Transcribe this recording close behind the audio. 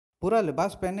पूरा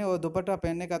लिबास पहनने और दुपट्टा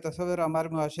पहनने का तस्वीर हमारे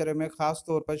मुआशरे में खास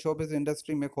तौर पर शोबिज़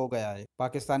इंडस्ट्री में खो गया है।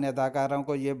 पाकिस्तानी अदाकारों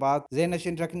को ये बात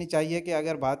ज़हन-नशीन रखनी चाहिए कि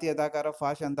अगर भारतीय अदाकारा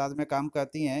फाश अंदाज में काम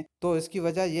करती हैं तो इसकी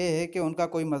वजह यह है कि उनका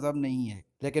कोई मजहब नहीं है,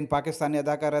 लेकिन पाकिस्तानी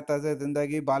अदाकारा तर्ज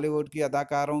जिंदगी बॉलीवुड की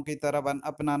अदाकारों की तरह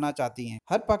अपनाना चाहती हैं।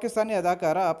 हर पाकिस्तानी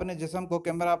अदाकारा अपने जिस्म को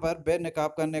कैमरा पर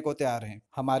बेनकाब करने को तैयार हैं।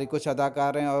 हमारी कुछ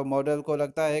अदाकारें और मॉडल को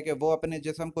लगता है कि वो अपने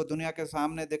जिस्म को दुनिया के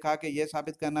सामने दिखा के ये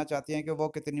साबित करना चाहती हैं कि वो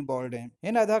कितनी बोल्ड हैं।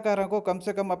 इन अदाकारों को कम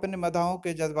से कम अपने मदाहों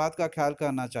के जज्बात का ख्याल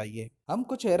करना चाहिए। हम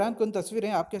कुछ हैरान कुन तस्वीरें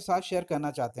आपके साथ शेयर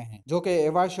करना चाहते हैं जो कि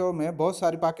अवार्ड शो में बहुत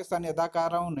सारी पाकिस्तानी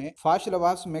अदाकाराओं ने फाश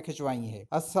लिबास में खिंचवाई है।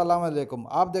 अस्सलाम वालेकुम,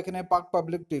 आप देख रहे हैं पाक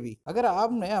पब्लिक टीवी। अगर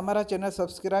आपने हमारा चैनल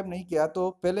सब्सक्राइब नहीं किया तो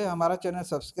पहले हमारा चैनल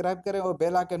सब्सक्राइब करें और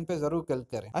बेल आइकन पे जरूर क्लिक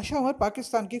करें। आशा उमर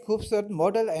पाकिस्तान की खूबसूरत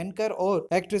मॉडल, एंकर और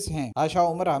एक्ट्रेस हैं। आशा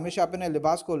उमर हमेशा अपने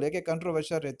लिबास को लेकर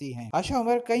कंट्रोवर्शियल रहती हैं। आशा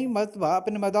उमर कई मरतबा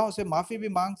अपने मदाहों से माफी भी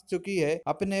मांग चुकी है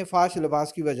अपने फाश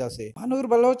लिबास की वजह से। मनूर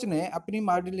बलोच ने अपनी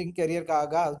मॉडलिंग करियर का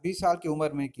आगाज 20 साल की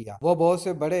उम्र में किया। वो बहुत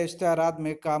से बड़े इश्तेहारात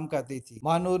में काम करती थी।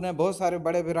 मानूर ने बहुत सारे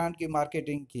बड़े ब्रांड की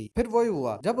मार्केटिंग की। फिर वही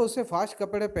हुआ जब उसे फाश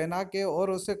कपड़े पहना के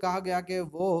और उससे कहा गया कि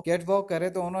वो कैट वॉक करे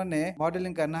तो उन्होंने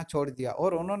मॉडलिंग करना छोड़ दिया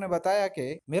और उन्होंने बताया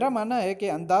कि मेरा मानना है कि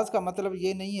अंदाज का मतलब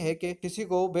ये नहीं है कि किसी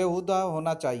को बेहुदा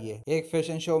होना चाहिए। एक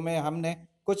फैशन शो में हमने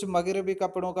कुछ मगरबी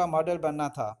कपड़ों का मॉडल बनना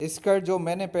था। स्कर्ट जो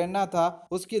मैंने पहनना था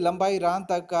उसकी लंबाई रान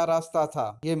तक का रास्ता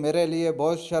था। ये मेरे लिए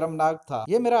बहुत शर्मनाक था।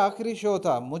 ये मेरा आखिरी शो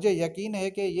था। मुझे यकीन है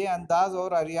कि ये अंदाज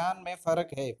और अरियान में फर्क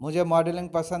है। मुझे मॉडलिंग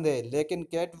पसंद है लेकिन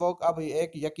कैट वॉक अब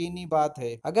एक यकीनी बात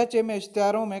है, अगरचे मैं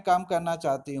इश्तिहारों में काम करना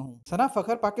चाहती हूँ। सना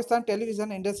फखर पाकिस्तान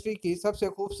टेलीविजन इंडस्ट्री की सबसे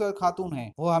खूबसूरत खातून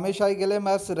है। वो हमेशा ही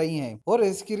ग्लैमरस रही है और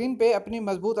स्क्रीन पे अपनी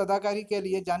मजबूत अदाकारी के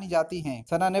लिए जानी जाती है।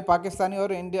 सना ने पाकिस्तानी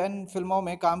और इंडियन फिल्मों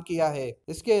में काम किया है।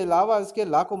 इसके अलावा इसके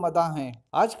लाखों मदाह हैं।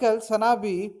 आजकल सना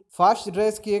भी फास्ट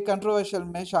ड्रेस की एक कंट्रोवर्शियल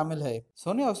में शामिल है।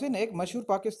 सोनिया हुसैन एक मशहूर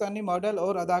पाकिस्तानी मॉडल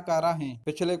और अदाकारा हैं।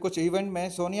 पिछले कुछ इवेंट में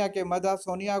सोनिया के मदाह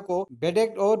सोनिया को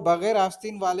बेडेक्ट और बगैर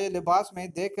आस्तीन वाले लिबास में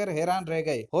देखकर हैरान रह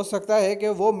गए। हो सकता है कि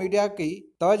वो मीडिया की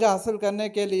तवज्जो हासिल करने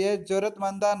के लिए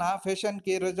जरूरतमंदाना फैशन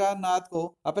के रुझानात को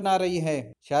अपना रही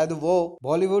है। शायद वो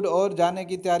बॉलीवुड और जाने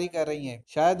की तैयारी कर रही हैं।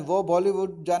 शायद वो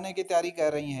बॉलीवुड जाने की तैयारी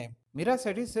कर रही हैं। मीरा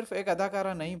सेठी सिर्फ एक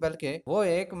अदाकारा नहीं बल्कि वो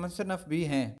एक मुसन्निफ भी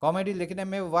हैं। कॉमेडी लिखने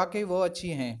में वाकई वो अच्छी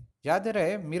हैं। याद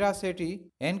रहे मीरा सेठी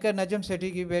एंकर नजम सेठी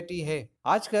की बेटी है।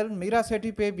 आजकल मीरा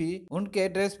सेठी पे भी उनके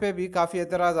ड्रेस पे भी काफी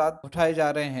एतराजात उठाए जा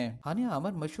रहे हैं। हानिया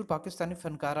अमर मशहूर पाकिस्तानी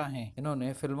फनकारा हैं।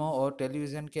 इन्होंने फिल्मों और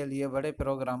टेलीविजन के लिए बड़े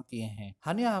प्रोग्राम किए हैं।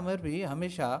 हानिया अमर भी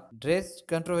हमेशा ड्रेस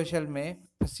कंट्रोवर्शियल में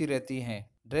फंसी रहती हैं।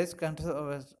 ड्रेस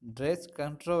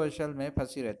कंट्रोवर्शियल में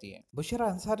फंसी रहती है। बुशरा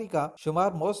अंसारी का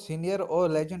शुमार मोस्ट सीनियर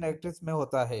और लेजेंड एक्ट्रेस में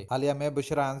होता है। हालिया में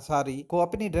बुशरा अंसारी को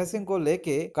अपनी ड्रेसिंग को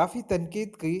लेके काफी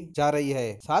तनकीद की जा रही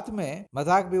है। साथ में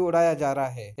मजाक भी उड़ाया जा रहा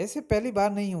है। ऐसे पहली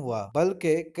बार नहीं हुआ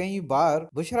बल्कि कई बार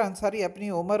बुशरा अंसारी अपनी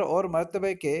उम्र और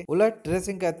मर्तबे के उलट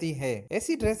ड्रेसिंग करती है।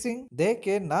 ऐसी ड्रेसिंग देख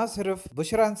के न सिर्फ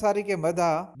बुशरा अंसारी के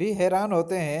मदाह भी हैरान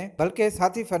होते हैं बल्कि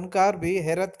साथी फनकार भी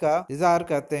हैरत का इजहार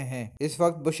करते हैं। इस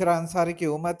वक्त बुशरा अंसारी की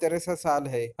उम्र 63 साल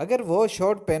है। अगर वो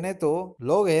शॉर्ट पहने तो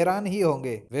लोग हैरान ही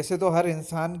होंगे। वैसे तो हर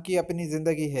इंसान की अपनी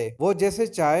जिंदगी है, वो जैसे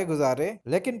चाहे गुजारे,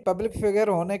 लेकिन पब्लिक फिगर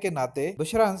होने के नाते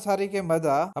बुशरा अंसारी के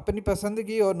मदाह अपनी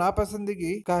पसंदगी और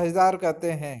नापसंदगी का इजहार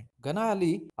करते हैं। गना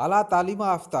अली आला तालीम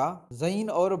याफ्ता ज़हीन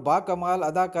और बाकमाल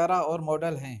अदाकारा और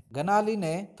मॉडल हैं। गना अली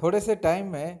ने थोड़े से टाइम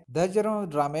में दर्जनों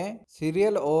ड्रामे,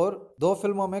 सीरियल और 2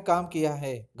 फिल्मों में काम किया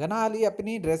है। गना अली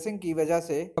अपनी ड्रेसिंग की वजह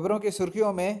से खबरों की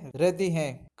सुर्खियों में रहती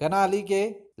हैं। गना अली के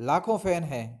लाखों फैन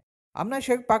हैं। आमना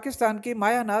शेख पाकिस्तान की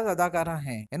माया नाज अदाकारा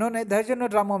हैं। इन्होंने दर्जनों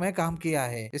ड्रामों में काम किया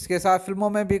है। इसके साथ फिल्मों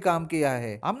में भी काम किया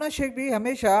है। आमना शेख भी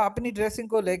हमेशा अपनी ड्रेसिंग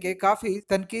को लेके काफी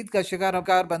तनकीद का शिकार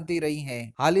बनती रही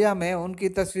हैं। हालिया में उनकी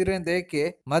तस्वीरें देख के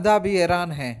मदा भी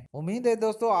हैरान हैं। उम्मीद है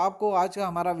दोस्तों आपको आज का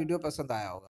हमारा वीडियो पसंद आया होगा।